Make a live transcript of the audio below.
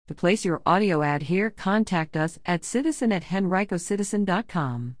To place your audio ad here, contact us at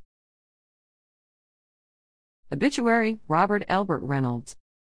citizen@henricocitizen.com. Obituary: Robert Elbert Reynolds.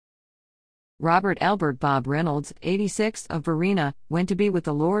 Robert Elbert Bob Reynolds, 86, of Varina, went to be with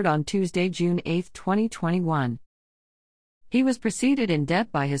the Lord on Tuesday, June 8, 2021. He was preceded in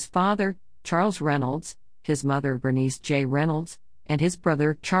death by his father, Charles Reynolds, his mother, Bernice J. Reynolds, and his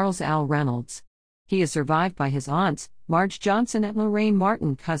brother, Charles Al Reynolds. He is survived by his aunts, Marge Johnson and Lorraine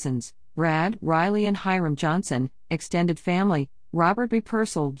Martin, cousins, Brad, Riley and Hiram Johnson, extended family, Robert B.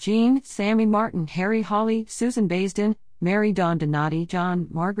 Purcell, Jean, Sammy Martin, Harry Hawley, Susan Baisden, Mary Dawn Donati, John,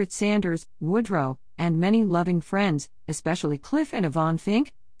 Margaret Sanders, Woodrow, and many loving friends, especially Cliff and Yvonne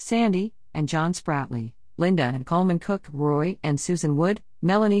Fink, Sandy, and John Spratly, Linda and Coleman Cook, Roy and Susan Wood,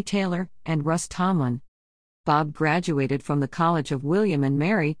 Melanie Taylor, and Russ Tomlin. Bob graduated from the College of William and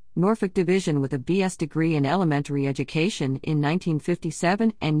Mary, Norfolk Division with a B.S. degree in elementary education in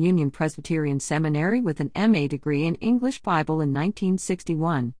 1957 and Union Presbyterian Seminary with an M.A. degree in English Bible in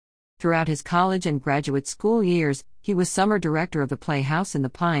 1961. Throughout his college and graduate school years, he was summer director of the Playhouse in the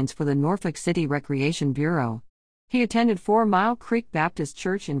Pines for the Norfolk City Recreation Bureau. He attended 4 Mile Creek Baptist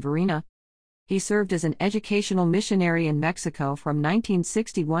Church in Varina. He served as an educational missionary in Mexico from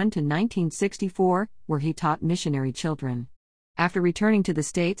 1961 to 1964, where he taught missionary children. After returning to the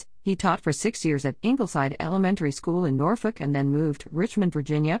States, he taught for 6 years at Ingleside Elementary School in Norfolk and then moved to Richmond,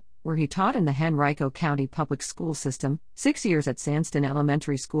 Virginia, where he taught in the Henrico County Public School System, 6 years at Sandston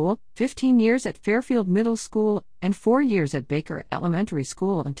Elementary School, 15 years at Fairfield Middle School, and 4 years at Baker Elementary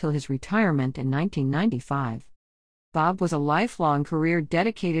School until his retirement in 1995. Bob was a lifelong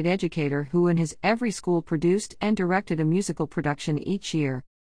career-dedicated educator who in his every school produced and directed a musical production each year.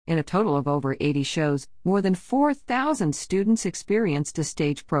 In a total of over 80 shows, more than 4,000 students experienced a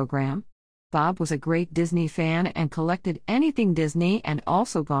stage program. Bob was a great Disney fan and collected anything Disney and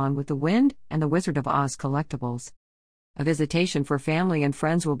also Gone with the Wind and the Wizard of Oz collectibles. A visitation for family and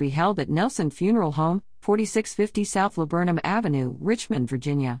friends will be held at Nelson Funeral Home, 4650 South Laburnum Avenue, Richmond,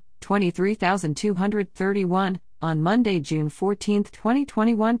 Virginia, 23231, on Monday, June 14,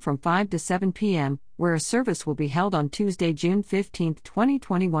 2021 from 5 to 7 p.m., where a service will be held on Tuesday, June 15,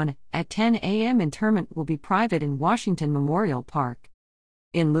 2021, at 10 a.m. Interment will be private in Washington Memorial Park.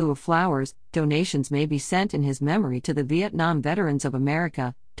 In lieu of flowers, donations may be sent in his memory to the Vietnam Veterans of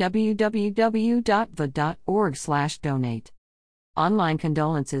America, www.va.org/donate. Online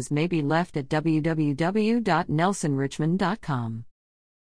condolences may be left at www.nelsonrichmond.com.